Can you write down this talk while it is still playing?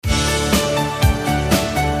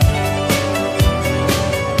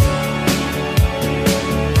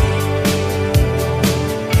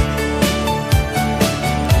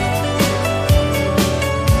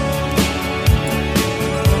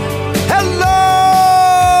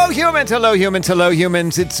Hello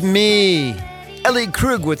humans, it's me, Ellie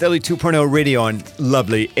Krug with Ellie 2.0 Radio on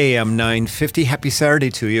lovely AM 950. Happy Saturday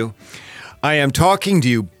to you. I am talking to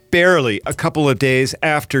you barely a couple of days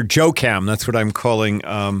after JoCam. That's what I'm calling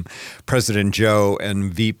President Joe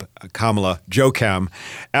and Veep Kamala JoCam,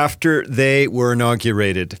 after they were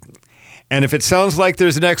inaugurated. And if it sounds like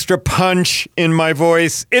there's an extra punch in my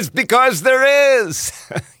voice, it's because there is.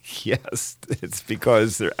 Yes, it's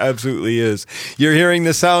because there absolutely is. You're hearing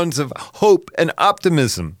the sounds of hope and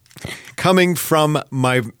optimism coming from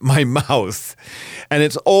my mouth. And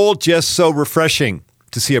it's all just so refreshing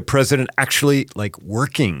to see a president actually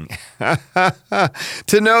working.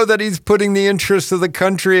 To know that he's putting the interests of the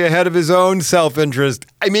country ahead of his own self-interest.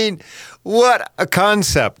 I mean, what a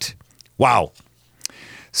concept. Wow.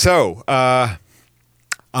 So,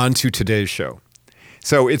 on to today's show.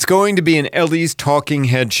 So it's going to be an Ellie's Talking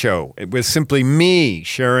Head show. It was simply me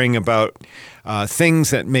sharing about things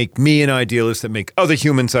that make me an idealist, that make other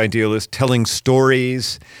humans idealists, telling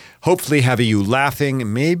stories, hopefully having you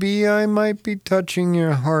laughing. Maybe I might be touching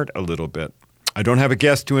your heart a little bit. I don't have a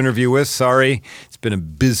guest to interview with. Sorry. It's been a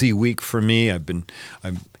busy week for me. I'm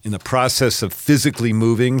in the process of physically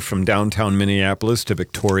moving from downtown Minneapolis to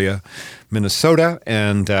Victoria, Minnesota,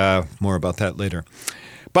 and more about that later.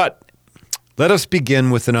 But let us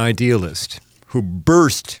begin with an idealist who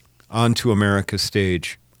burst onto America's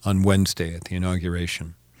stage on Wednesday at the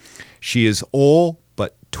inauguration. She is all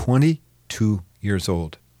but 22 years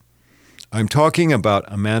old. I'm talking about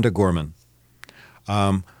Amanda Gorman,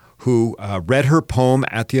 who read her poem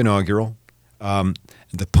at the inaugural,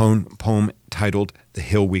 the poem titled The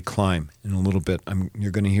Hill We Climb. In a little bit,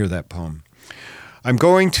 you're going to hear that poem. I'm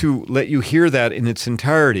going to let you hear that in its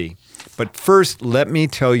entirety, but first let me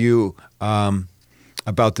tell you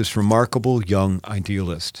about this remarkable young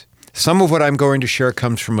idealist. Some of what I'm going to share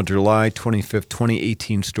comes from a July 25th,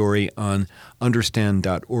 2018 story on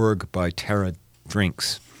understand.org by Tara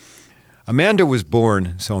Drinks. Amanda was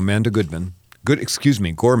born,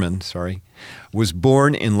 Gorman, was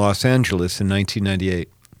born in Los Angeles in 1998.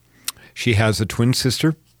 She has a twin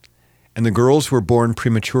sister, and the girls were born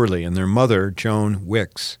prematurely, and their mother, Joan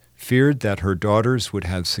Wicks, feared that her daughters would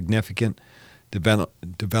have significant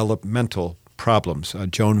developmental problems.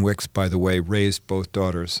 Joan Wicks, by the way, raised both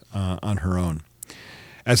daughters on her own.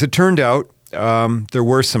 As it turned out, there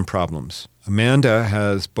were some problems. Amanda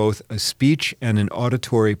has both a speech and an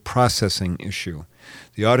auditory processing issue.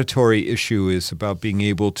 The auditory issue is about being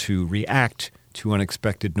able to react to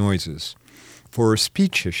unexpected noises. For her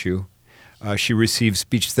speech issue, she received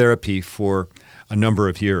speech therapy for a number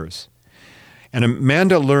of years. And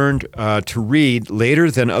Amanda learned to read later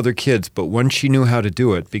than other kids, but once she knew how to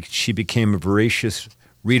do it, she became a voracious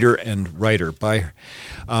reader and writer.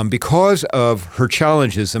 Because of her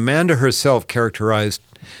challenges, Amanda herself characterized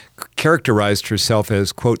herself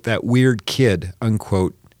as, quote, that weird kid,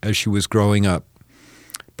 unquote, as she was growing up.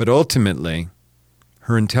 But ultimately,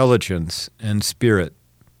 her intelligence and spirit,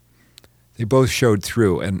 they both showed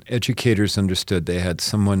through, and educators understood they had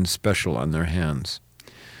someone special on their hands.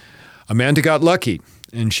 Amanda got lucky,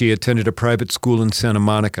 and she attended a private school in Santa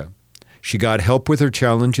Monica. She got help with her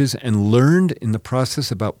challenges and learned in the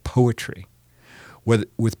process about poetry.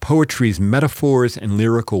 With poetry's metaphors and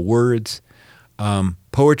lyrical words,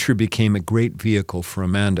 poetry became a great vehicle for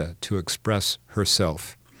Amanda to express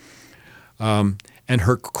herself. And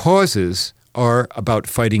her causes are about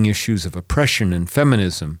fighting issues of oppression and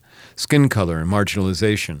feminism, skin color and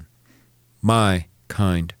marginalization. My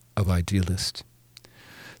kind of idealist.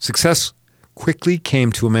 Success quickly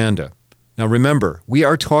came to Amanda. Now remember, we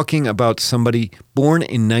are talking about somebody born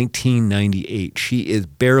in 1998. She is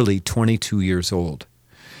barely 22 years old.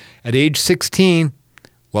 At age 16,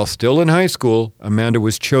 while still in high school, Amanda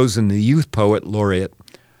was chosen the Youth Poet Laureate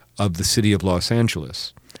of the city of Los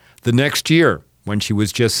Angeles. The next year, when she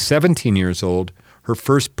was just 17 years old, her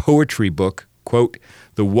first poetry book, quote,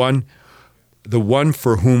 the one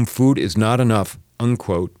for whom food is not enough,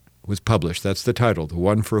 unquote, was published. That's the title, The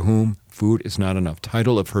One for Whom Food is Not Enough.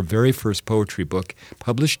 Title of her very first poetry book,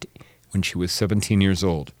 published when she was 17 years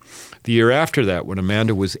old. The year after that, when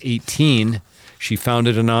Amanda was 18, she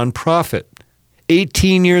founded a nonprofit.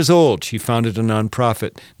 18 years old, she founded a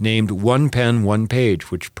nonprofit named One Pen, One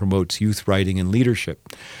Page, which promotes youth writing and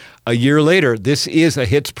leadership. A year later, this is a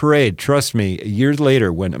hits parade, trust me. A year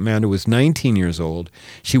later, when Amanda was 19 years old,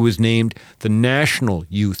 she was named the National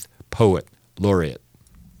Youth Poet Laureate.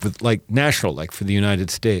 National, for the United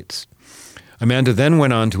States. Amanda then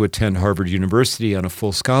went on to attend Harvard University on a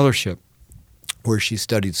full scholarship, where she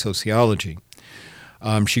studied sociology.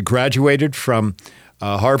 She graduated from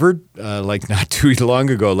Harvard, like not too long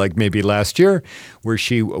ago, like maybe last year, where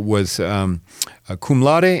she was a cum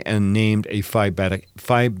laude and named a Phi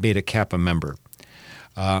Beta Kappa member.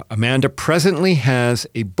 Amanda presently has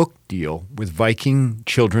a book deal with Viking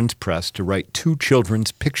Children's Press to write 2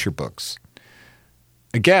 children's picture books.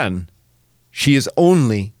 Again, she is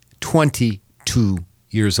only 22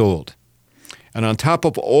 years old. And on top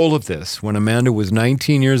of all of this, when Amanda was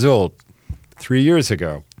 19 years old, 3 years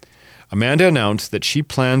ago, Amanda announced that she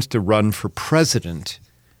plans to run for president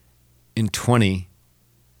in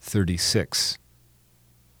 2036.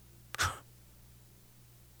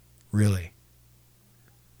 Really?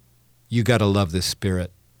 You got to love this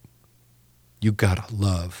spirit. You got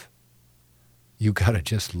to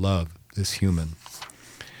just love this human.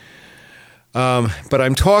 But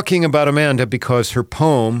I'm talking about Amanda because her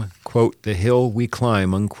poem, quote, "The Hill We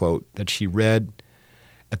Climb," unquote, that she read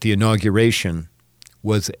at the inauguration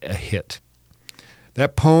was a hit.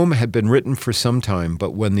 That poem had been written for some time,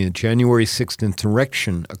 but when the January 6th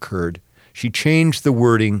insurrection occurred, she changed the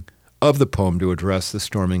wording of the poem to address the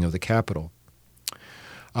storming of the Capitol.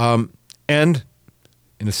 And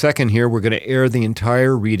in a second here, we're going to air the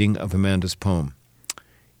entire reading of Amanda's poem.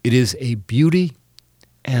 It is a beauty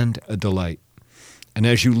and a delight. And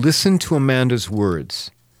as you listen to Amanda's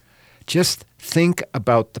words, just think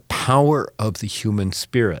about the power of the human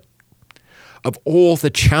spirit, of all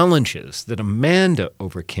the challenges that Amanda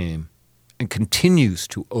overcame and continues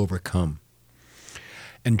to overcome.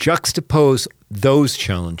 And juxtapose those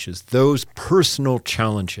challenges, those personal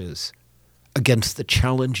challenges, against the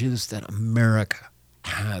challenges that America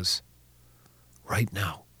has right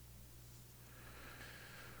now.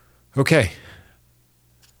 Okay,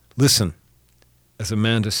 listen as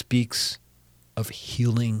Amanda speaks of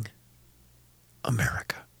healing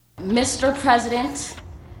America. Mr. President,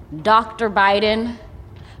 Dr. Biden,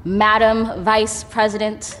 Madam Vice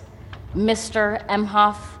President, Mr.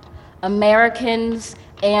 Emhoff, Americans,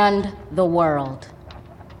 and the world.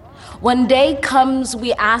 When day comes,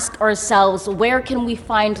 we ask ourselves, where can we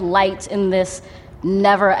find light in this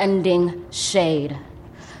never-ending shade?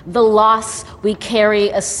 The loss we carry,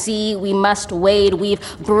 a sea we must wade. We've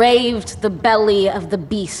braved the belly of the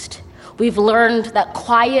beast. We've learned that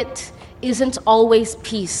quiet isn't always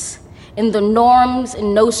peace, and the norms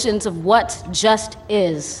and notions of what just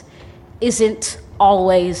isn't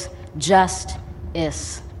always just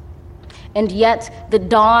is. And yet the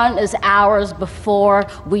dawn is ours before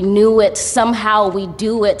we knew it. Somehow we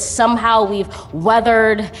do it. Somehow we've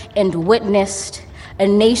weathered and witnessed a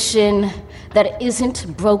nation that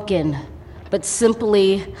isn't broken, but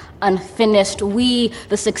simply unfinished. We,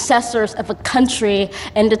 the successors of a country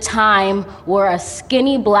and a time where a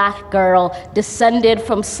skinny black girl descended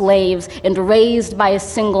from slaves and raised by a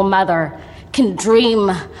single mother can dream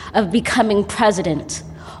of becoming president,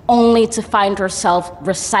 only to find herself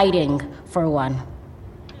reciting for one.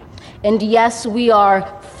 And yes, we are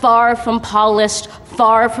far from polished,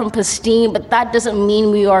 far from pristine, but that doesn't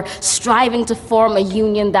mean we are striving to form a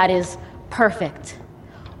union that is perfect.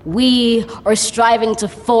 We are striving to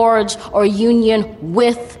forge our union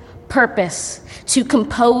with purpose, to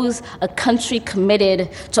compose a country committed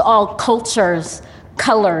to all cultures,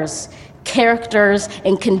 colors, characters,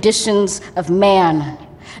 and conditions of man.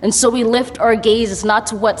 And so we lift our gazes not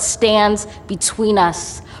to what stands between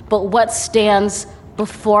us, but what stands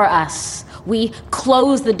before us. We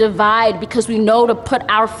close the divide because we know to put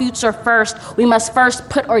our future first, we must first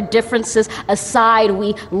put our differences aside.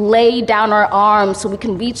 We lay down our arms so we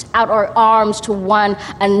can reach out our arms to one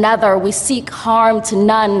another. We seek harm to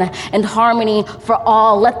none and harmony for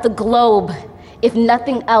all. Let the globe, if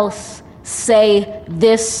nothing else, say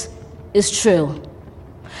this is true.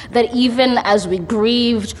 That even as we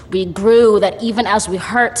grieved, we grew, that even as we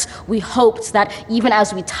hurt, we hoped, that even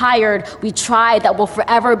as we tired, we tried, that we'll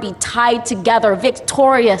forever be tied together,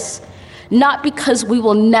 victorious, not because we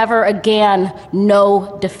will never again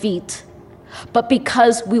know defeat, but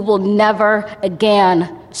because we will never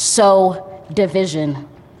again sow division.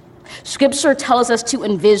 Scripture tells us to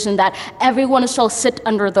envision that everyone shall sit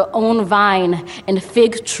under their own vine and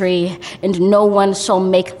fig tree, and no one shall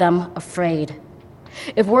make them afraid.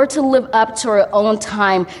 If we're to live up to our own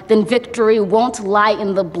time, then victory won't lie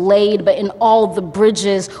in the blade, but in all the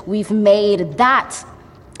bridges we've made. That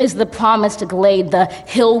is the promised glade, the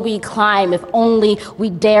hill we climb, if only we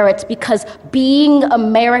dare it, because being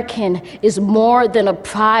American is more than a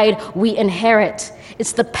pride we inherit.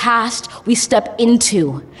 It's the past we step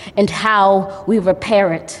into and how we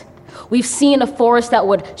repair it. We've seen a force that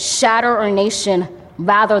would shatter our nation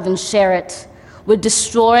rather than share it, would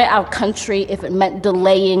destroy our country if it meant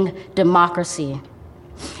delaying democracy.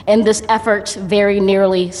 and this effort very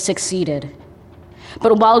nearly succeeded.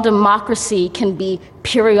 But while democracy can be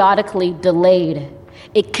periodically delayed,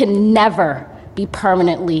 it can never be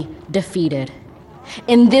permanently defeated.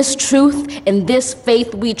 In this truth, in this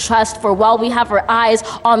faith we trust, for while we have our eyes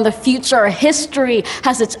on the future, history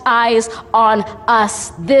has its eyes on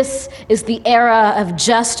us. This is the era of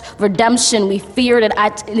just redemption. We feared it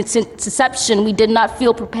at its inception. We did not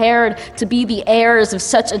feel prepared to be the heirs of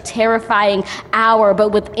such a terrifying hour,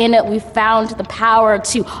 but within it we found the power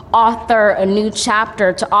to author a new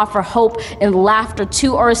chapter, to offer hope and laughter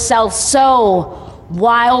to ourselves. So,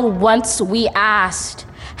 while once we asked,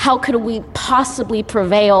 how could we possibly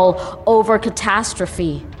prevail over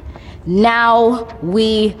catastrophe? Now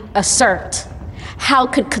we assert, how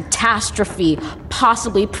could catastrophe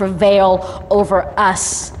possibly prevail over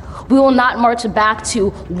us? We will not march back to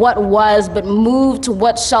what was, but move to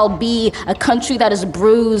what shall be, a country that is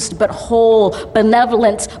bruised but whole,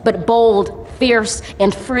 benevolent but bold, fierce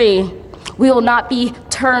and free. We will not be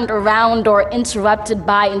turned around or interrupted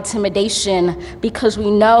by intimidation, because we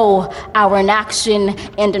know our inaction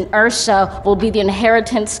and inertia will be the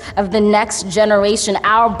inheritance of the next generation.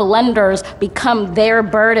 Our blunders become their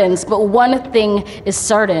burdens. But one thing is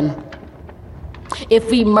certain: if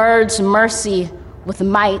we merge mercy with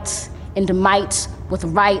might and might with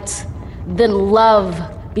right, then love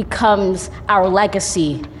becomes our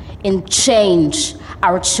legacy and change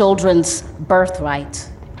our children's birthright.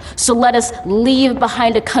 So let us leave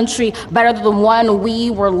behind a country better than the one we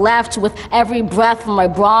were left. With every breath from my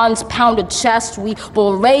bronze-pounded chest, we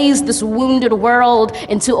will raise this wounded world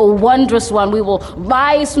into a wondrous one. We will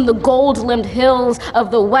rise from the gold-limbed hills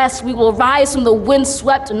of the west. We will rise from the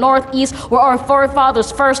wind-swept northeast, where our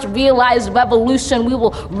forefathers first realized revolution. We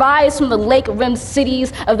will rise from the lake-rimmed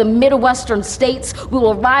cities of the Midwestern states. We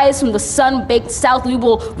will rise from the sun-baked south. We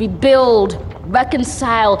will rebuild,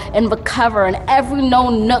 reconcile, and recover in every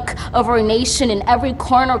known nook of our nation, in every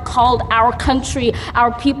corner called our country.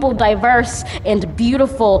 Our people, diverse and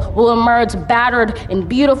beautiful, will emerge battered and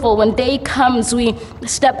beautiful. When day comes, we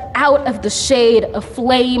step out of the shade of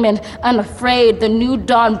flame and unafraid. The new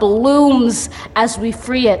dawn blooms as we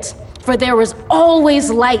free it. For there is always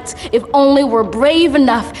light, if only we're brave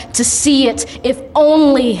enough to see it, if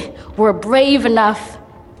only we're brave enough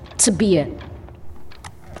to be it.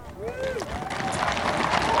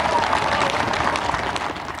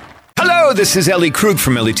 Hello, this is Ellie Krug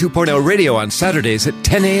from Ellie 2.0 Radio on Saturdays at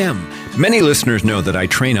 10 a.m. Many listeners know that I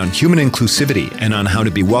train on human inclusivity and on how to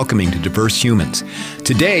be welcoming to diverse humans.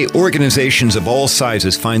 Today, organizations of all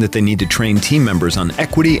sizes find that they need to train team members on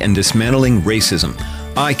equity and dismantling racism.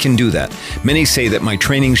 I can do that. Many say that my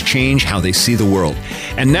trainings change how they see the world.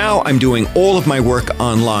 And now I'm doing all of my work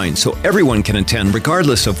online, so everyone can attend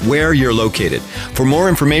regardless of where you're located. For more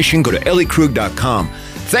information, go to elliekrug.com.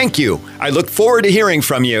 Thank you. I look forward to hearing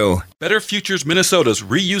from you. Better Futures Minnesota's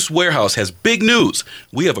Reuse Warehouse has big news.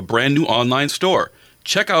 We have a brand new online store.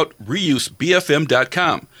 Check out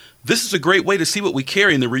reusebfm.com. This is a great way to see what we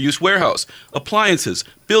carry in the Reuse Warehouse: appliances,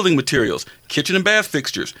 building materials, kitchen and bath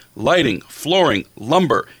fixtures, lighting, flooring,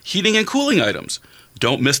 lumber, heating and cooling items.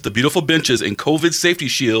 Don't miss the beautiful benches and COVID safety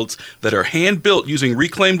shields that are hand-built using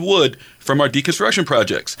reclaimed wood from our deconstruction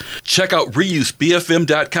projects. Check out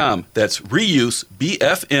reusebfm.com. That's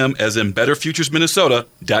reusebfm, as in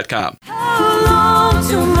betterfuturesminnesota.com. How long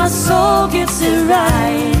till my soul gets it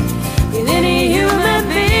right? Will any human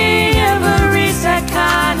being ever reach that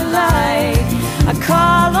kind of light? I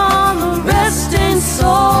call on the resting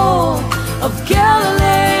soul of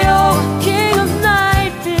Galileo, king of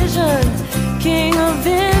night vision, king of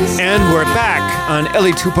insight. And we're back on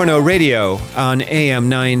Ellie 2.0 Radio on AM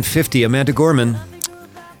 950. Amanda Gorman,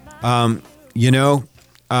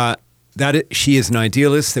 she is an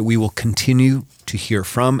idealist that we will continue to hear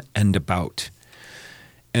from and about.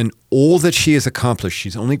 And all that she has accomplished,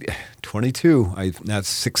 she's only 22. That's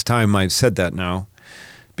the sixth time I've said that now,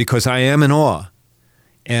 because I am in awe.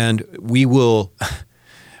 And we will,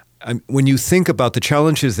 when you think about the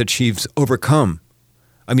challenges that she's overcome,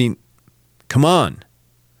 I mean, come on.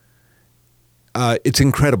 It's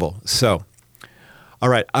incredible. So, all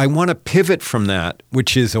right, I want to pivot from that,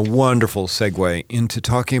 which is a wonderful segue, into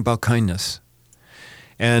talking about kindness.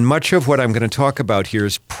 And much of what I'm going to talk about here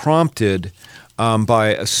is prompted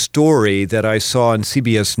by a story that I saw on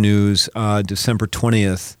CBS News December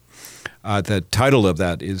 20th. The title of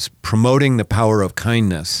that is Promoting the Power of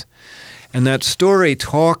Kindness. And that story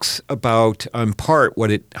talks about, in part,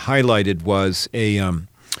 what it highlighted was a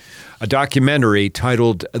documentary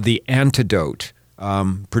titled The Antidote,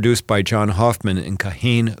 produced by John Hoffman and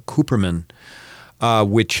Kahane Cooperman,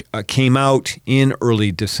 which came out in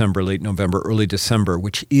early December, late November, early December,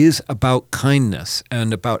 which is about kindness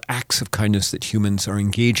and about acts of kindness that humans are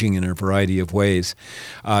engaging in a variety of ways.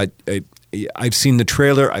 I've seen the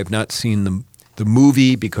trailer. I've not seen the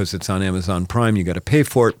movie because it's on Amazon Prime. You got to pay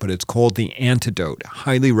for it, but it's called The Antidote.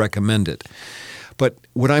 Highly recommend it. But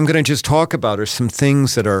what I'm going to just talk about are some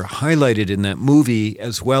things that are highlighted in that movie,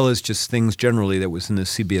 as well as just things generally that was in the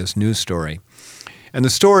CBS News story. And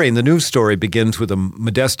the news story begins with a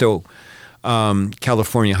Modesto,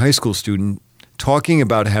 California high school student talking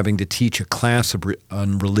about having to teach a class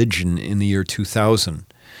on religion in the year 2000.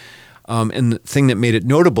 And the thing that made it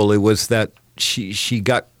notable, it was that she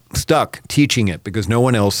got stuck teaching it because no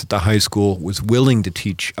one else at the high school was willing to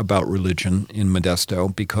teach about religion in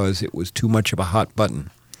Modesto because it was too much of a hot button.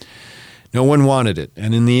 No one wanted it.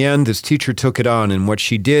 And in the end, this teacher took it on. And what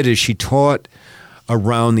she did is she taught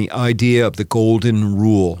around the idea of the golden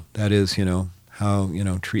rule. That is, how,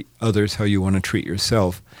 treat others how you want to treat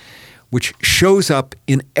yourself, which shows up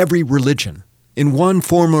in every religion in one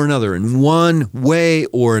form or another, in one way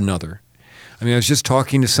or another. I mean, I was just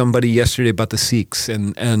talking to somebody yesterday about the Sikhs,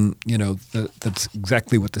 and that's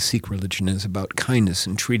exactly what the Sikh religion is, about kindness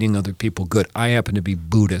and treating other people good. I happen to be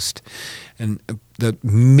Buddhist, and the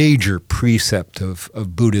major precept of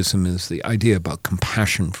Buddhism is the idea about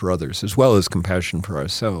compassion for others as well as compassion for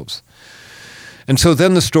ourselves. And so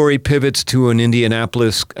then the story pivots to an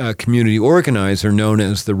Indianapolis community organizer known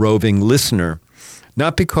as the Roving Listener,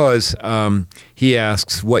 not because he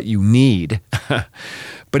asks what you need,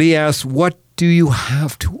 but he asks, what do you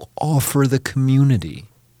have to offer the community?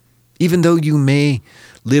 Even though you may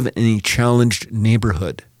live in a challenged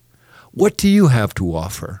neighborhood, what do you have to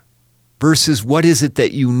offer versus what is it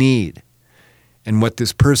that you need? And what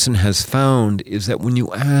this person has found is that when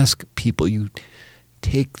you ask people, you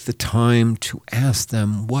take the time to ask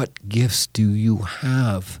them, what gifts do you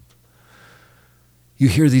have? You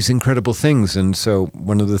hear these incredible things. And so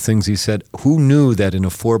one of the things he said, who knew that in a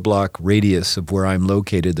 4-block radius of where I'm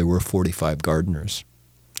located, there were 45 gardeners?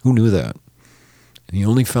 Who knew that? And he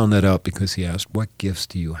only found that out because he asked, what gifts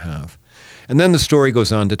do you have? And then the story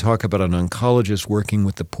goes on to talk about an oncologist working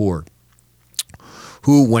with the poor,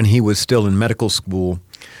 who, when he was still in medical school,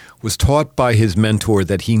 was taught by his mentor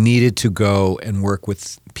that he needed to go and work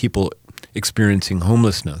with people experiencing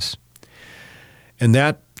homelessness. And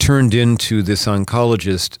that turned into this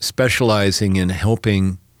oncologist specializing in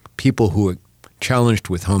helping people who are challenged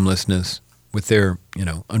with homelessness, with their,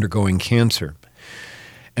 undergoing cancer.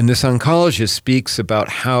 And this oncologist speaks about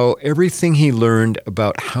how everything he learned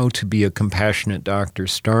about how to be a compassionate doctor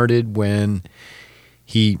started when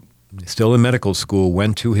he, still in medical school,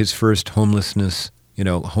 went to his first homeless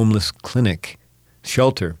clinic,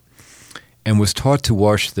 shelter, and was taught to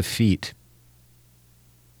wash the feet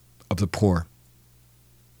of the poor.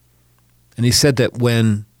 And he said that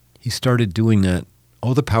when he started doing that,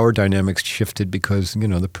 all the power dynamics shifted because,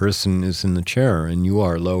 the person is in the chair and you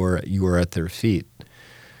are lower, you are at their feet.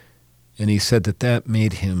 And he said that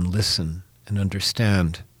made him listen and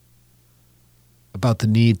understand about the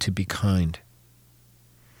need to be kind.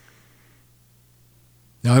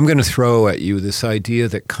 Now I'm going to throw at you this idea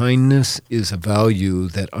that kindness is a value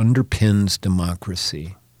that underpins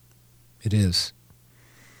democracy. It is.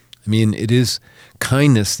 It is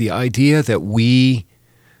kindness, the idea that we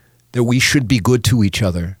should be good to each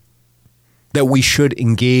other, that we should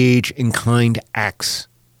engage in kind acts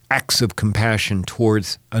of compassion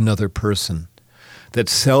towards another person, that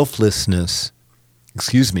selfishness,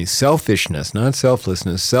 not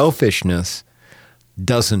selflessness, selfishness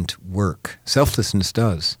doesn't work. Selflessness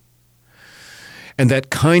does. And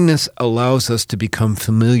that kindness allows us to become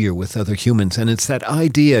familiar with other humans. And it's that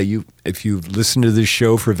idea, if you've listened to this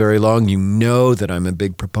show for very long, you know that I'm a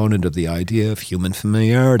big proponent of the idea of human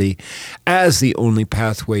familiarity as the only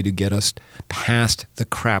pathway to get us past the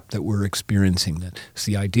crap that we're experiencing. It's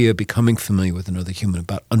the idea of becoming familiar with another human,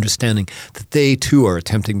 about understanding that they too are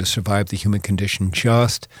attempting to survive the human condition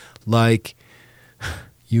just like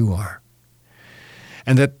you are.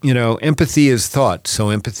 And that, empathy is thought. So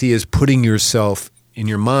empathy is putting yourself in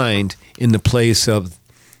your mind in the place of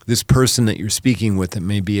this person that you're speaking with that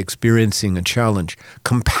may be experiencing a challenge.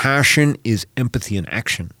 Compassion is empathy in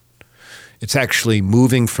action. It's actually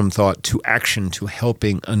moving from thought to action to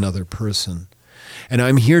helping another person. And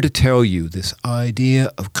I'm here to tell you this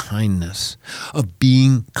idea of kindness, of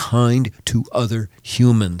being kind to other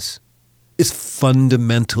humans, is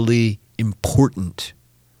fundamentally important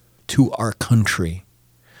to our country.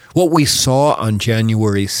 What we saw on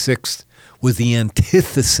January 6th was the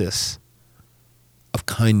antithesis of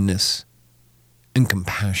kindness and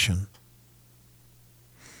compassion.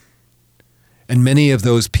 And many of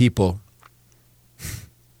those people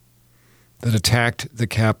that attacked the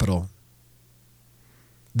Capitol,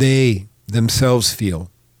 they themselves feel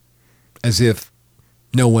as if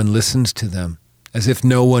no one listens to them, as if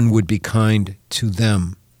no one would be kind to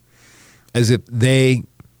them, as if they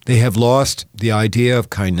have lost the idea of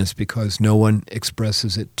kindness because no one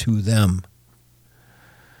expresses it to them.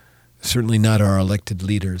 Certainly not our elected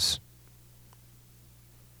leaders.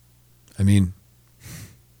 I mean,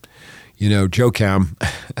 Joe Cam,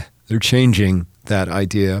 they're changing that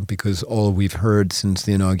idea because all we've heard since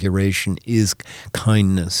the inauguration is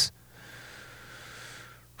kindness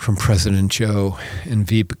from President Joe and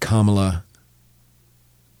Veep Kamala.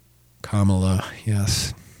 Kamala,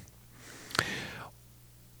 yes.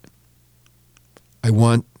 I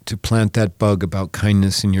want to plant that bug about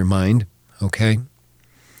kindness in your mind, okay?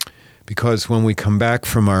 Because when we come back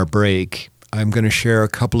from our break, I'm going to share a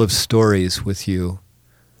couple of stories with you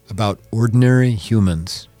about ordinary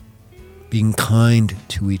humans being kind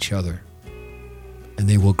to each other, and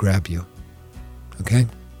they will grab you, okay?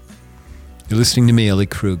 You're listening to me, Ellie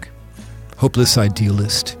Krug, hopeless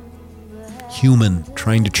idealist, human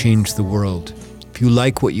trying to change the world. If you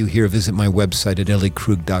like what you hear, visit my website at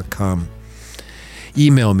elliekrug.com.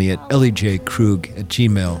 Email me at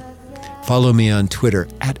elliejkrug@gmail.com. Follow me on Twitter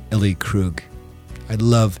at Ellie Krug. I'd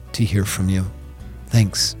love to hear from you.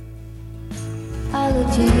 Thanks. I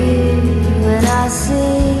look to you and I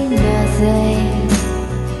see nothing.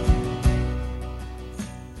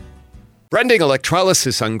 Brending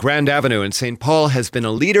Electrolysis on Grand Avenue in St. Paul has been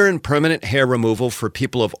a leader in permanent hair removal for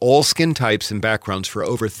people of all skin types and backgrounds for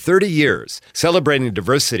over 30 years, celebrating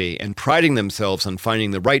diversity and priding themselves on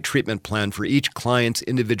finding the right treatment plan for each client's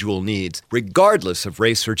individual needs, regardless of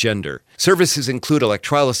race or gender. Services include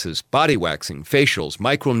electrolysis, body waxing, facials,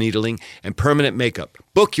 microneedling, and permanent makeup.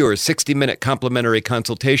 Book your 60-minute complimentary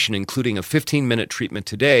consultation, including a 15-minute treatment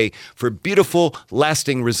today for beautiful,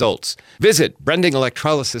 lasting results. Visit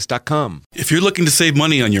brendingelectrolysis.com. If you're looking to save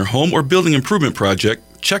money on your home or building improvement project,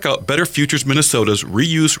 check out Better Futures Minnesota's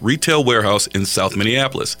reuse retail warehouse in South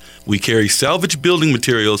Minneapolis. We carry salvage building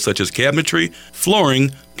materials such as cabinetry,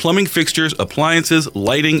 flooring, plumbing fixtures, appliances,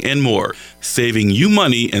 lighting, and more, saving you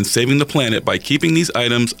money and saving the planet by keeping these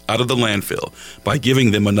items out of the landfill, by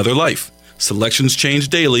giving them another life. Selections change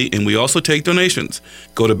daily, and we also take donations.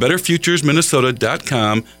 Go to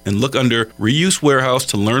betterfuturesminnesota.com and look under Reuse Warehouse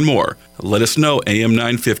to learn more. Let us know AM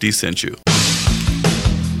 950 sent you.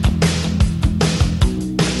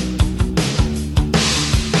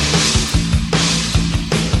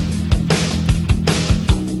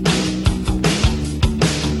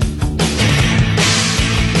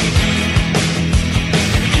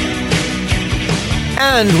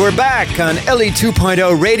 And we're back on Ellie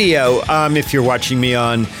 2.0 Radio. If you're watching me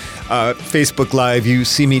on Facebook Live, you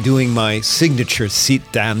see me doing my signature seat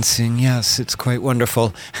dancing. Yes, it's quite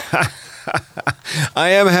wonderful. I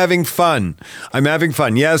am having fun. I'm having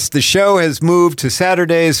fun. Yes, the show has moved to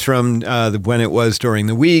Saturdays from when it was during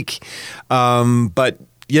the week. But,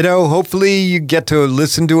 hopefully you get to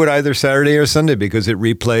listen to it either Saturday or Sunday because it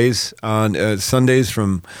replays on Sundays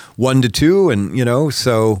from 1 to 2. And,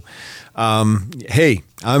 so... hey,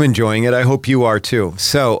 I'm enjoying it. I hope you are too.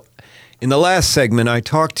 So, in the last segment, I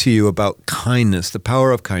talked to you about kindness, the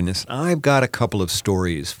power of kindness. I've got a couple of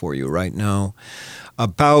stories for you right now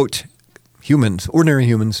about humans, ordinary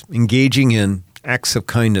humans, engaging in acts of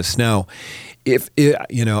kindness. Now,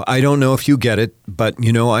 I don't know if you get it, but,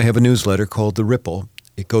 I have a newsletter called The Ripple.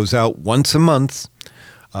 It goes out once a month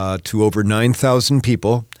to over 9,000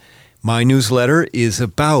 people. My newsletter is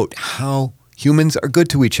about how humans are good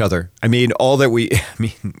to each other.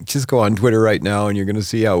 Just go on Twitter right now and you're going to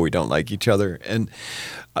see how we don't like each other. And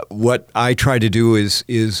what I try to do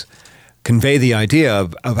is convey the idea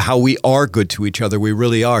of how we are good to each other. We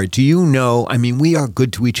really are. Do you know, we are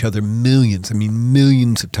good to each other millions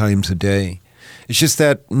of times a day. It's just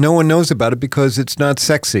that no one knows about it because it's not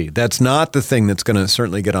sexy. That's not the thing that's going to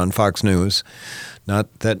certainly get on Fox News.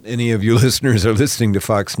 Not that any of you listeners are listening to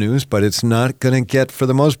Fox News, but it's not going to get, for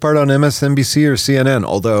the most part, on MSNBC or CNN,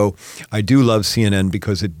 although I do love CNN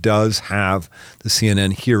because it does have the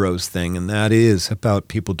CNN Heroes thing, and that is about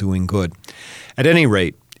people doing good. At any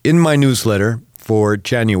rate, in my newsletter for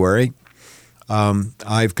January,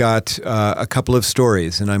 I've got a couple of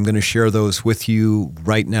stories, and I'm going to share those with you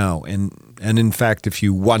right now. And in fact, if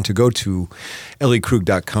you want to go to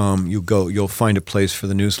elliekrug.com, you'll find a place for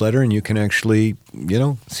the newsletter, and you can actually,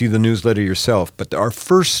 see the newsletter yourself. But our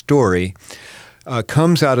first story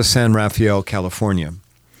comes out of San Rafael, California.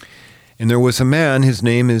 And there was a man, his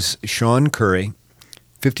name is Sean Curry,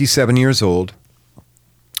 57 years old,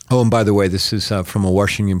 Oh, and by the way, this is from a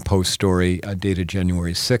Washington Post story dated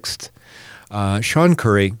January 6th. Sean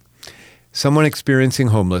Curry, someone experiencing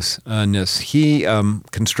homelessness, he in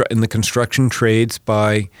the construction trades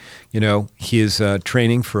by, his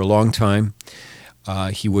training for a long time.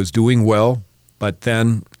 He was doing well, but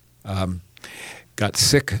then got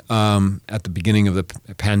sick at the beginning of the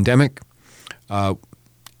pandemic,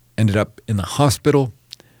 ended up in the hospital,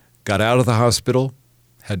 got out of the hospital,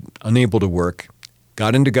 had unable to work,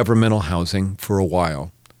 got into governmental housing for a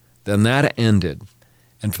while. Then that ended.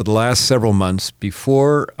 And for the last several months,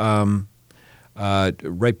 right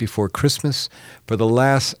before Christmas, for the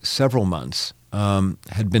last several months,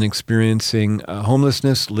 had been experiencing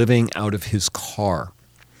homelessness, living out of his car.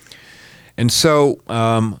 And so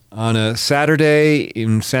on a Saturday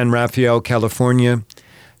in San Rafael, California,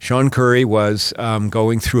 Sean Curry was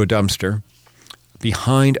going through a dumpster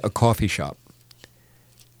behind a coffee shop.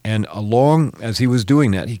 And as he was doing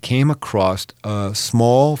that, he came across a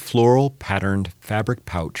small floral patterned fabric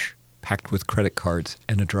pouch packed with credit cards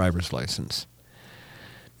and a driver's license.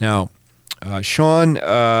 Now, Sean,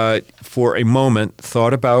 for a moment,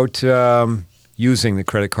 thought about using the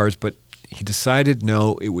credit cards, but he decided,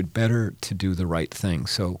 no, it would better to do the right thing.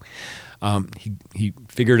 So he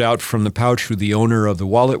figured out from the pouch who the owner of the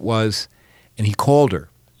wallet was, and he called her.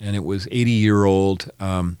 And it was 80-year-old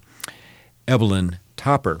Evelyn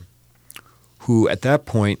Topper, who at that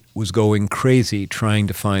point was going crazy trying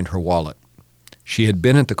to find her wallet. She had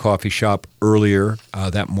been at the coffee shop earlier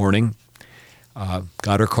that morning,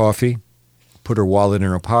 got her coffee, put her wallet in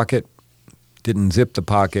her pocket, didn't zip the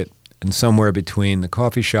pocket, and somewhere between the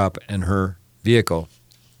coffee shop and her vehicle,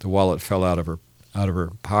 the wallet fell out of her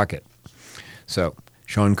pocket. So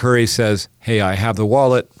Sean Curry says, "Hey, I have the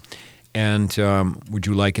wallet, and would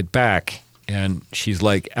you like it back?" And she's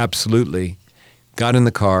like, "Absolutely." Got in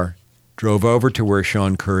the car, drove over to where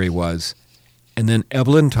Sean Curry was, and then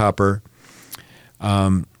Evelyn Topper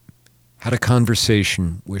had a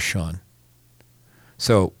conversation with Sean.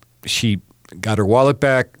 So she got her wallet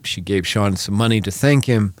back, she gave Sean some money to thank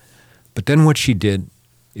him, but then what she did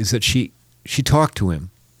is that she talked to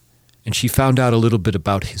him, and she found out a little bit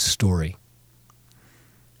about his story.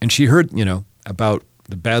 And she heard, about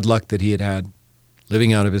the bad luck that he had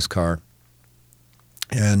living out of his car,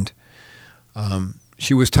 and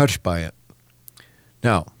she was touched by it.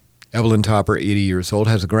 Now, Evelyn Topper, 80 years old,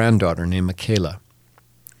 has a granddaughter named Michaela.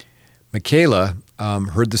 Michaela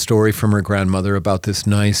heard the story from her grandmother about this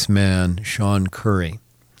nice man, Sean Curry.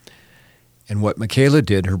 And what Michaela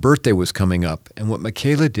did, her birthday was coming up, and what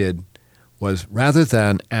Michaela did was, rather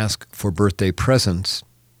than ask for birthday presents,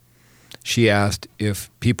 she asked if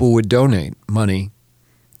people would donate money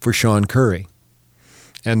for Sean Curry.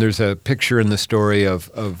 And there's a picture in the story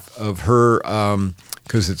of her,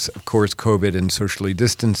 because it's, of course, COVID and socially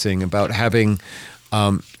distancing, about having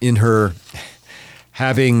on her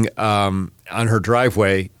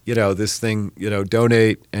driveway, this thing,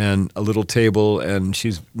 donate, and a little table, and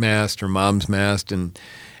she's masked, her mom's masked, and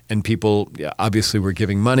people obviously were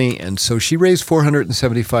giving money. And so she raised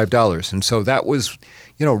 $475. And so that was,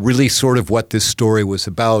 really sort of what this story was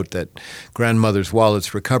about, that grandmother's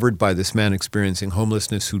wallets recovered by this man experiencing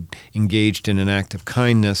homelessness who engaged in an act of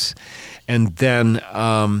kindness. And then,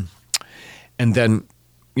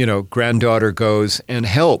 granddaughter goes and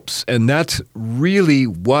helps. And that's really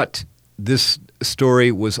what this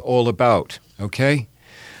story was all about, okay?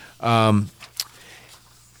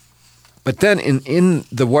 But then in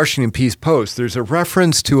the Washington Post, there's a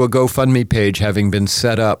reference to a GoFundMe page having been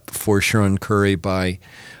set up for Sean Curry by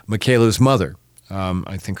Michaela's mother.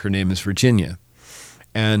 I think her name is Virginia.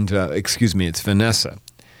 And, it's Vanessa.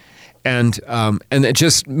 And it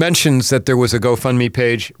just mentions that there was a GoFundMe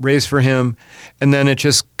page raised for him, and then it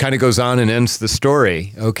just kind of goes on and ends the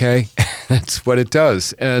story, okay? That's what it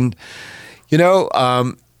does. And,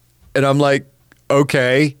 and I'm like,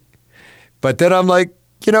 okay. But then I'm like,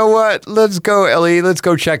 you know what? Let's go, Ellie. Let's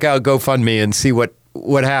go check out GoFundMe and see what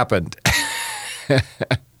happened.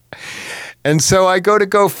 And so I go to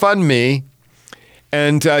GoFundMe,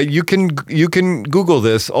 and you can Google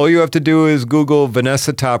this. All you have to do is Google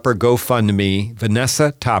Vanessa Topper GoFundMe,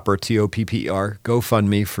 Vanessa Topper, Topper,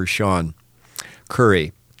 GoFundMe for Sean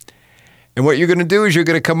Curry. And what you're going to do is you're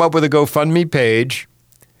going to come up with a GoFundMe page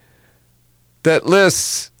that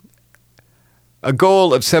lists a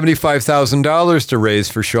goal of $75,000 to raise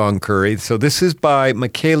for Sean Curry. So this is by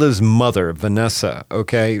Michaela's mother, Vanessa,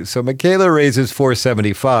 okay? So Michaela raises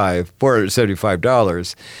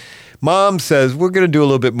 $475. Mom says, we're going to do a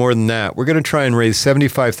little bit more than that. We're going to try and raise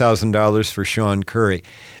 $75,000 for Sean Curry.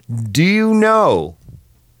 Do you know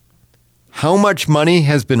how much money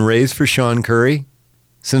has been raised for Sean Curry?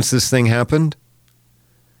 since this thing happened?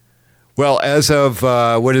 Well, as of,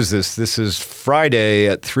 what is this? This is Friday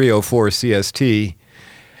at 3:04 CST.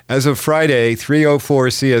 As of Friday,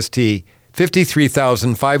 3:04 CST,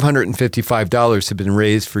 $53,555 have been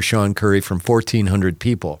raised for Sean Curry from 1,400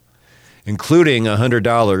 people, including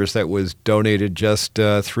 $100 that was donated just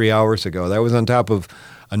 3 hours ago. That was on top of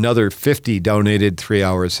another $50 donated 3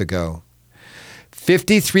 hours ago.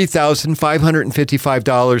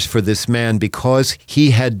 $53,555 for this man because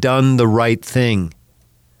he had done the right thing.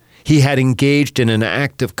 He had engaged in an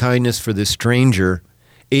act of kindness for this stranger,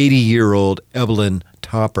 80-year-old Evelyn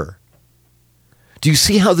Topper. Do you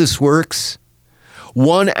see how this works?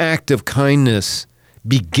 One act of kindness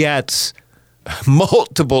begets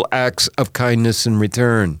multiple acts of kindness in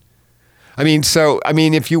return.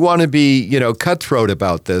 If you want to be, cutthroat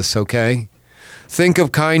about this, okay? Think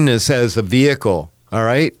of kindness as a vehicle, all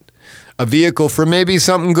right? A vehicle for maybe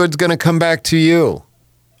something good's going to come back to you.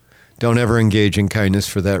 Don't ever engage in kindness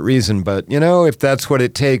for that reason, but, if that's what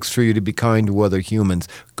it takes for you to be kind to other humans,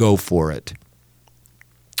 go for it.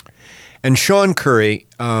 And Sean Curry,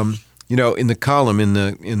 in the column, in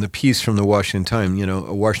the piece from the Washington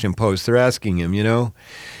Washington Post, they're asking him,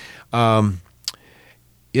 and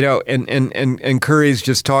Curry's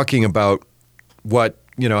just talking about what,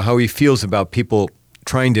 how he feels about people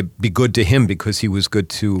trying to be good to him because he was good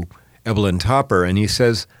to Evelyn Topper. And he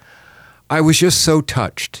says, I was just so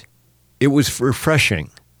touched. It was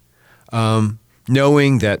refreshing,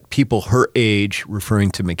 knowing that people her age,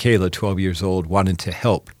 referring to Michaela, 12 years old, wanted to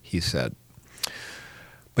help, he said.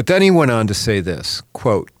 But then he went on to say this,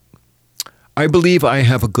 quote, I believe I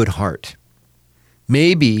have a good heart.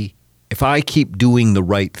 Maybe if I keep doing the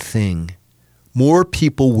right thing, more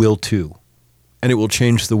people will too, and it will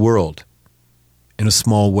change the world in a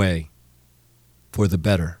small way for the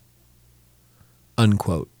better,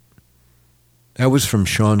 unquote. That was from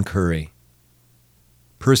Sean Curry,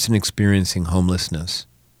 person experiencing homelessness,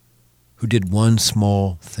 who did one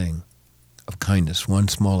small thing of kindness, one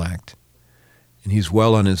small act, and he's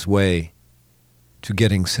well on his way to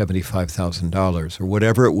getting $75,000 or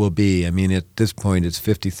whatever it will be. At this point, it's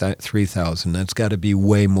 $53,000. That's got to be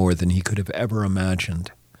way more than he could have ever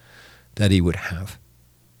imagined that he would have.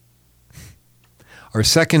 Our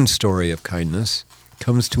second story of kindness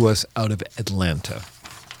comes to us out of Atlanta,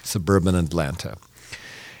 suburban Atlanta.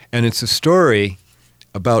 And it's a story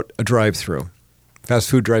about a drive-through, fast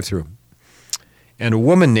food drive-through. And a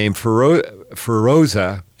woman named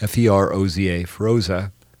Feroza, F-E-R-O-Z-A,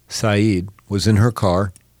 Feroza Saeed, was in her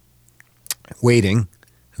car waiting. And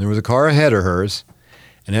there was a car ahead of hers.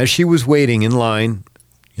 And as she was waiting in line,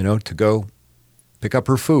 to go pick up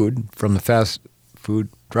her food from the fast food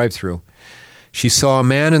drive-through, she saw a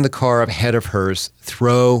man in the car ahead of hers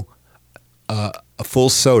throw a full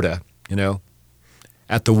soda,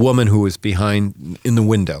 at the woman who was behind in the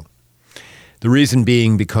window. The reason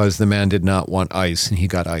being because the man did not want ice, and he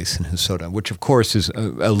got ice in his soda, which of course is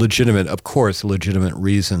a legitimate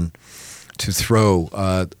reason to throw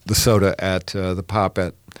the soda at the pop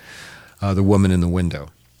at the woman in the window.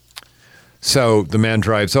 So the man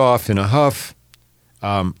drives off in a huff.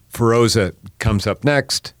 Feroza comes up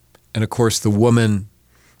next, and of course the woman,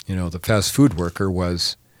 the fast food worker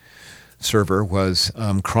server was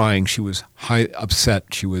crying. She was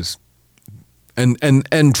upset. She was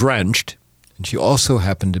and drenched, and she also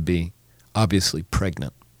happened to be obviously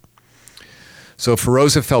pregnant. So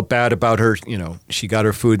Feroza felt bad about her. She got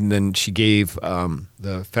her food, and then she gave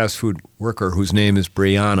the fast food worker, whose name is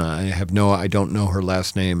Brianna. I don't know her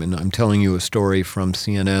last name, and I'm telling you a story from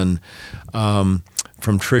CNN,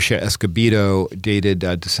 from Tricia Escobedo, dated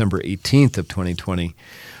December 18th of 2020.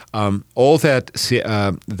 All that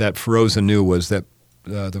Feroza knew was that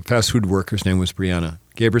the fast food worker's name was Brianna.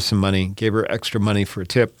 Gave her some money, gave her extra money for a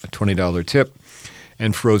tip, a $20 tip,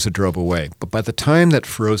 and Feroza drove away. But by the time that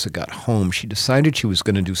Feroza got home, she decided she was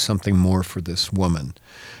going to do something more for this woman.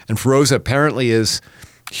 And Feroza apparently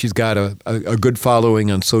she's got a good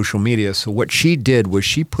following on social media. So what she did was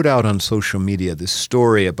she put out on social media this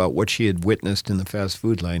story about what she had witnessed in the fast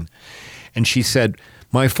food line. And she said,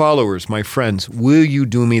 my followers, my friends, will you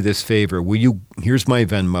do me this favor? Here's my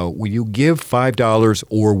Venmo. Will you give $5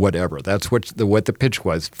 or whatever? That's what the pitch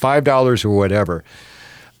was, $5 or whatever,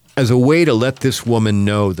 as a way to let this woman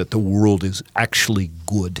know that the world is actually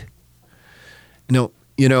good. Now,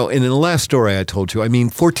 and in the last story I told you,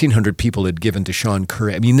 1,400 people had given to Sean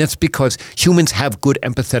Curry. That's because humans have good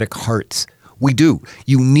empathetic hearts. We do.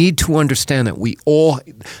 You need to understand that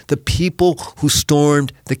the people who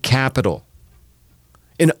stormed the Capitol,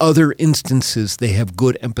 in other instances, they have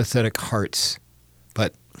good empathetic hearts.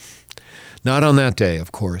 But not on that day,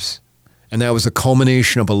 of course. And that was a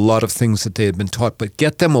culmination of a lot of things that they had been taught. But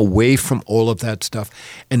get them away from all of that stuff.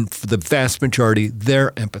 And for the vast majority,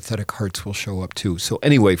 their empathetic hearts will show up too. So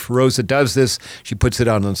anyway, Feroza does this. She puts it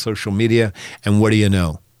out on social media. And what do you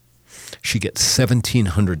know? She gets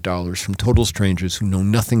 $1,700 from total strangers who know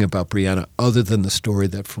nothing about Brianna other than the story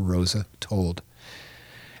that Feroza told.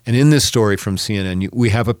 And in this story from CNN,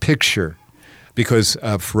 we have a picture because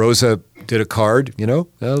Feroza did a card,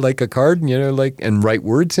 like a card, and write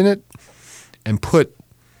words in it. And put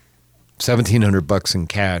 $1,700 in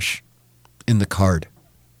cash in the card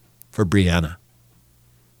for Brianna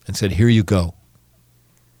and said, here you go.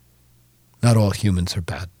 Not all humans are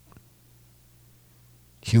bad.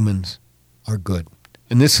 Humans are good.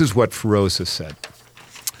 And this is what Feroza said.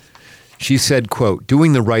 She said, quote,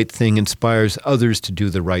 doing the right thing inspires others to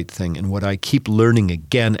do the right thing. And what I keep learning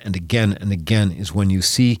again and again and again is when you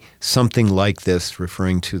see something like this,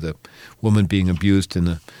 referring to the woman being abused in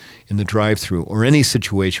the drive-thru, or any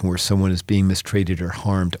situation where someone is being mistreated or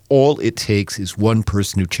harmed, all it takes is one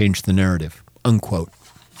person who changed the narrative, unquote.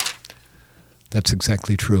 That's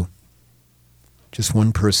exactly true. Just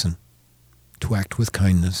one person to act with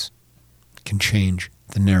kindness can change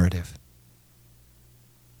the narrative.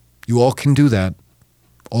 You all can do that,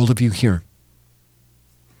 all of you here.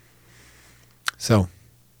 So,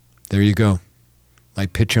 there you go. My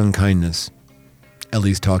pitch on kindness.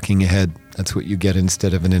 Ellie's talking ahead. That's what you get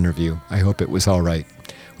instead of an interview. I hope it was all right.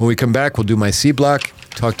 When we come back, we'll do my C block,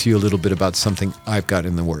 talk to you a little bit about something I've got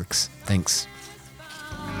in the works. Thanks.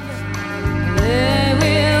 They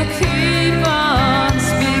will keep on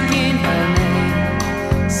speaking her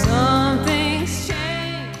name. Some things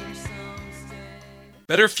change, some stay.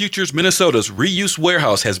 Better Futures Minnesota's Reuse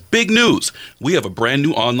Warehouse has big news. We have a brand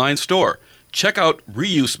new online store. Check out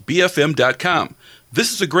reusebfm.com.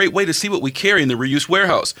 This is a great way to see what we carry in the Reuse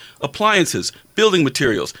Warehouse. Appliances, building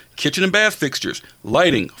materials, kitchen and bath fixtures,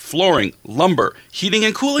 lighting, flooring, lumber, heating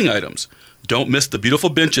and cooling items. Don't miss the beautiful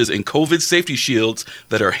benches and COVID safety shields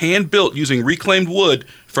that are hand-built using reclaimed wood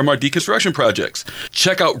from our deconstruction projects.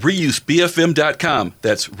 Check out reusebfm.com.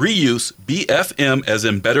 That's reusebfm as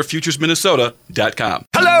in betterfuturesminnesota.com.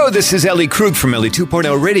 Hello, this is Ellie Krug from Ellie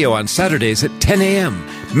 2.0 Radio on Saturdays at 10 a.m.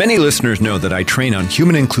 Many listeners know that I train on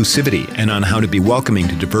human inclusivity and on how to be welcoming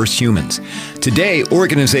to diverse humans. Today,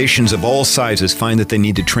 organizations of all sizes find that they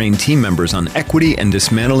need to train team members on equity and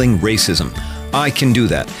dismantling racism. I can do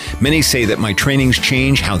that. Many say that my trainings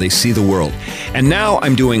change how they see the world. And now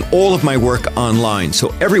I'm doing all of my work online,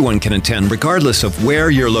 so everyone can attend regardless of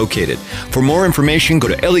where you're located. For more information, go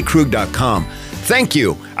to elliekrug.com. Thank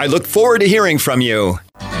you. I look forward to hearing from you.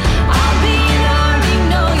 I'll be an army,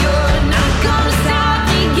 no, you're not gonna stop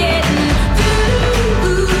me getting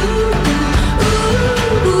through.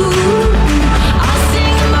 I'll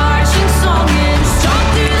sing a marching song and stomp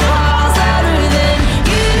through the halls louder than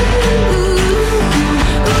you.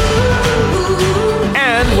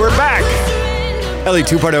 And we're back. Ellie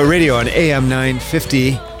 2.0 Radio on AM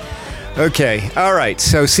 950. Okay, all right.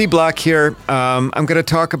 So C block here. I'm going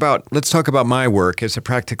to let's talk about my work as a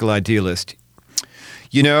practical idealist.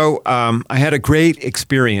 I had a great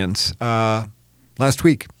experience last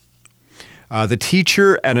week. The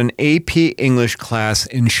teacher at an AP English class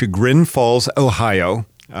in Chagrin Falls, Ohio,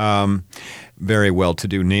 very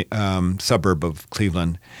well-to-do suburb of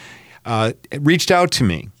Cleveland, reached out to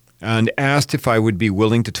me and asked if I would be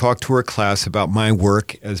willing to talk to her class about my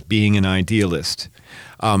work as being an idealist.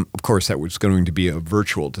 Of course, that was going to be a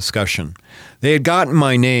virtual discussion. They had gotten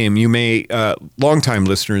my name. You may, longtime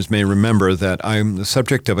listeners may remember that I'm the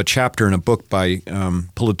subject of a chapter in a book by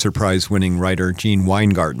Pulitzer Prize-winning writer Gene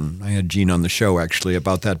Weingarten. I had Gene on the show, actually,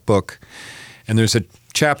 about that book. And there's a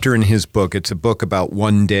chapter in his book. It's a book about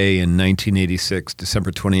one day in 1986,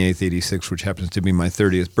 December 28th, 86, which happens to be my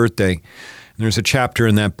 30th birthday. And there's a chapter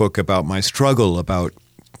in that book about my struggle about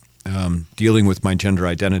dealing with my gender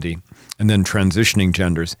identity and then transitioning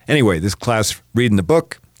genders. Anyway, this class reading the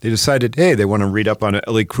book, they decided, hey, they want to read up on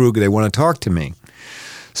Ellie Krug. They want to talk to me.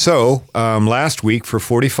 So last week for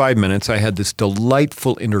 45 minutes, I had this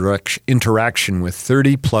delightful interaction with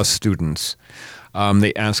 30-plus students.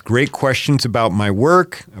 They asked great questions about my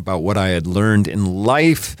work, about what I had learned in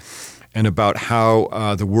life, and about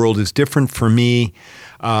how the world is different for me,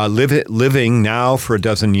 living now for a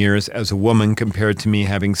dozen years as a woman compared to me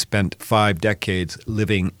having spent 5 decades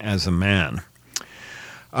living as a man.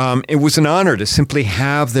 It was an honor to simply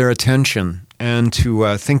have their attention and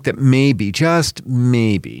to think that maybe, just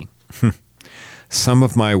maybe, some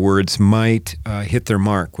of my words might hit their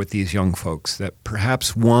mark with these young folks, that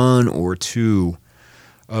perhaps one or two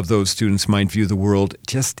of those students might view the world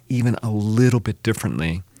just even a little bit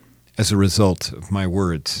differently as a result of my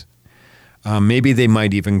words. Maybe they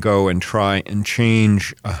might even go and try and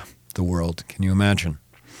change the world. Can you imagine?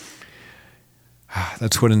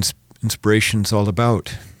 That's what inspiration's all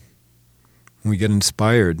about. When we get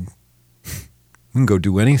inspired, we can go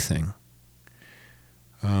do anything.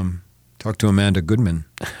 Talk to Amanda Gorman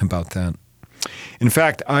about that. In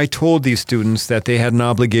fact, I told these students that they had an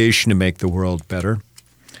obligation to make the world better.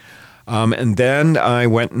 And then I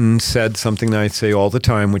went and said something that I say all the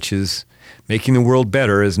time, which is making the world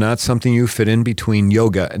better is not something you fit in between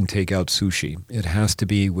yoga and takeout sushi. It has to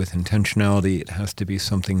be with intentionality. It has to be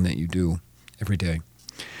something that you do every day.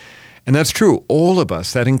 And that's true. All of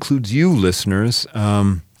us, that includes you listeners,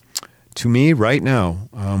 to me right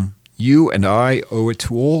now, you and I owe it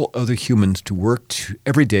to all other humans to work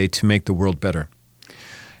every day to make the world better.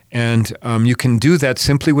 And you can do that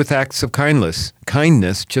simply with acts of kindness,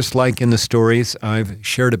 just like in the stories I've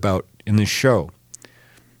shared about in this show.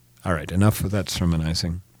 All right, enough of that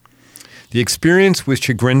sermonizing. The experience with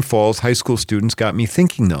Chagrin Falls high school students got me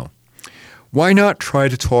thinking, though. Why not try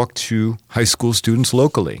to talk to high school students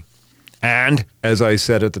locally? And, as I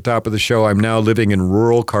said at the top of the show, I'm now living in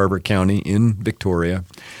rural Carver County in Victoria,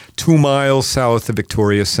 2 miles south of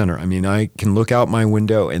Victoria Center. I mean, I can look out my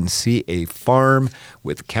window and see a farm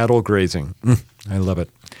with cattle grazing. I love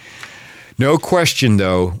it. No question,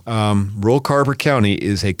 though, rural Carver County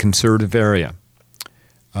is a conservative area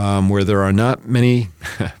where there are not many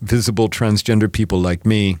visible transgender people like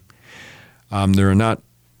me. There are not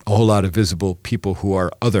a whole lot of visible people who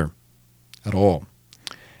are other at all.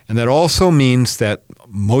 And that also means that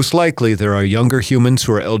most likely there are younger humans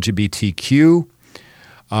who are LGBTQ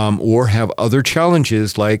or have other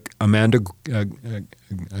challenges like Amanda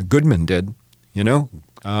Gorman did,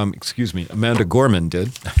 Amanda Gorman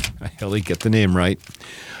did. Ellie, get the name right.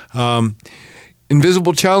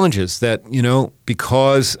 Invisible challenges that,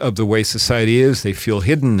 because of the way society is, they feel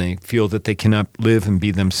hidden. They feel that they cannot live and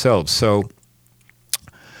be themselves. So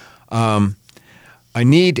I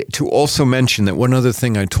need to also mention that one other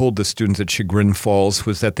thing I told the students at Chagrin Falls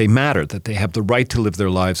was that they matter, that they have the right to live their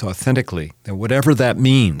lives authentically, that whatever that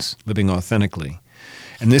means, living authentically.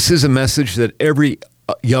 And this is a message that every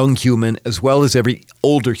young human, as well as every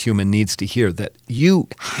older human, needs to hear, that you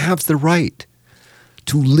have the right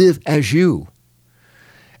to live as you.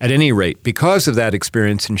 At any rate, because of that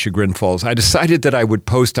experience in Chagrin Falls, I decided that I would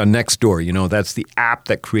post on Nextdoor. That's the app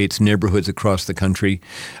that creates neighborhoods across the country.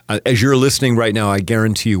 As you're listening right now, I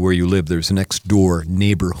guarantee you where you live, there's a Nextdoor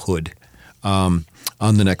neighborhood on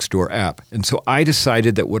the Nextdoor app. And so I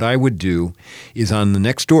decided that what I would do is on the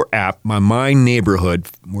Nextdoor app, my neighborhood,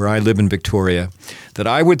 where I live in Victoria, that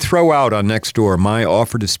I would throw out on Nextdoor my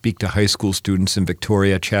offer to speak to high school students in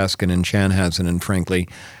Victoria, Chaska, and Chanhassen, and frankly,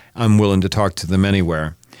 I'm willing to talk to them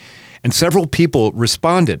anywhere. And several people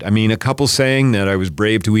responded. I mean, a couple saying that I was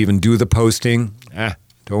brave to even do the posting.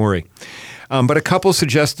 Don't worry. But a couple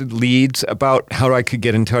suggested leads about how I could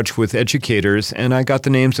get in touch with educators, and I got the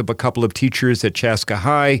names of a couple of teachers at Chaska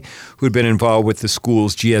High who had been involved with the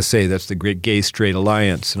school's GSA, that's the Great Gay Straight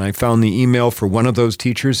Alliance. And I found the email for one of those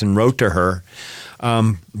teachers and wrote to her.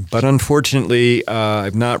 But unfortunately,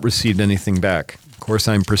 I've not received anything back. Of course,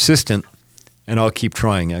 I'm persistent, and I'll keep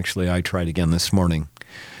trying. Actually, I tried again this morning.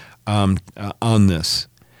 On this.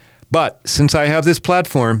 But since I have this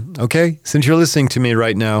platform, since you're listening to me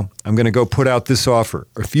right now, I'm going to go put out this offer.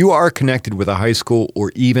 If you are connected with a high school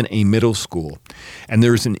or even a middle school, and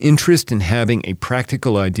there's an interest in having a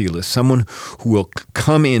practical idealist, someone who will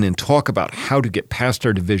come in and talk about how to get past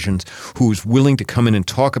our divisions, who's willing to come in and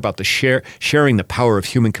talk about the sharing the power of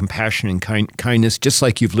human compassion and kindness, just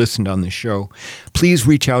like you've listened on this show, please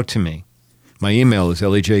reach out to me. My email is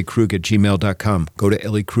elliekrug@gmail.com. Go to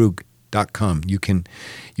elliekrug.com. You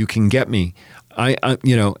can get me.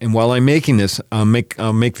 And while I'm making this, I'll make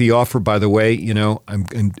the offer. By the way,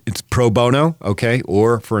 it's pro bono,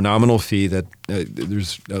 or for a nominal fee. That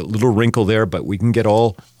there's a little wrinkle there, but we can get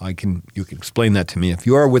all. You can explain that to me. If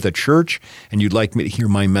you are with a church and you'd like me to hear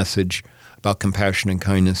my message about compassion and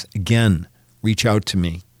kindness, again, reach out to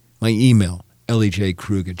me. My email,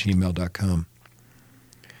 elliekrug@gmail.com.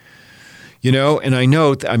 And I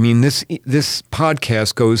know, this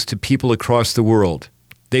podcast goes to people across the world.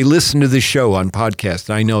 They listen to this show on podcast.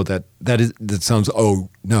 I know that sounds,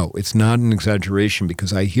 no, it's not an exaggeration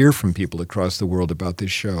because I hear from people across the world about this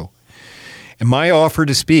show. And my offer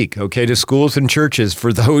to speak, to schools and churches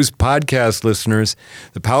for those podcast listeners,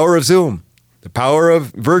 the power of Zoom, the power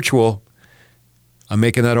of virtual, I'm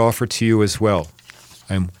making that offer to you as well.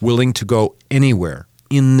 I'm willing to go anywhere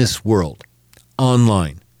in this world,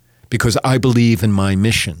 online, because I believe in my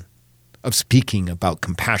mission. of speaking about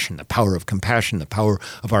compassion, the power of compassion, the power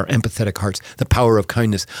of our empathetic hearts, the power of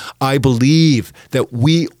kindness. I believe that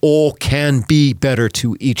we all can be better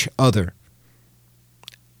to each other.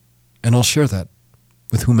 And I'll share that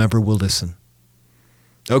with whomever will listen.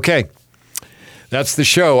 Okay. That's the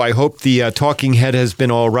show. I hope the talking head has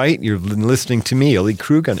been all right. You've been listening to me, Ellie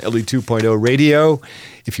Krug, on Ellie 2.0 Radio.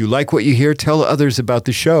 If you like what you hear, tell others about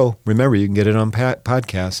the show. Remember, you can get it on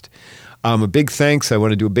podcast. A big thanks. I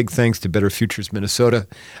want to do a big thanks to Better Futures Minnesota.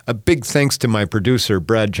 A big thanks to my producer,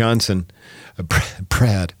 Brad Johnson.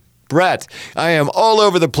 Brett. I am all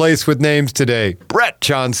over the place with names today. Brett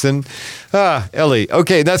Johnson. Ellie.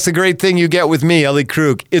 Okay, that's the great thing you get with me, Ellie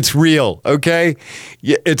Krug. It's real, okay?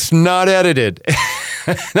 It's not edited.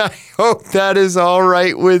 And I hope that is all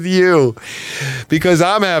right with you because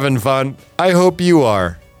I'm having fun. I hope you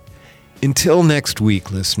are. Until next week,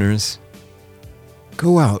 listeners,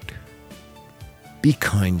 go out. Be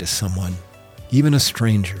kind to someone, even a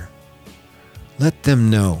stranger. Let them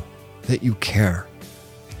know that you care.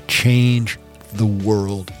 Change the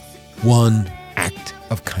world one act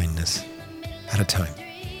of kindness at a time.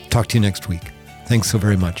 Talk to you next week. Thanks so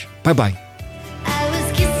very much. Bye-bye.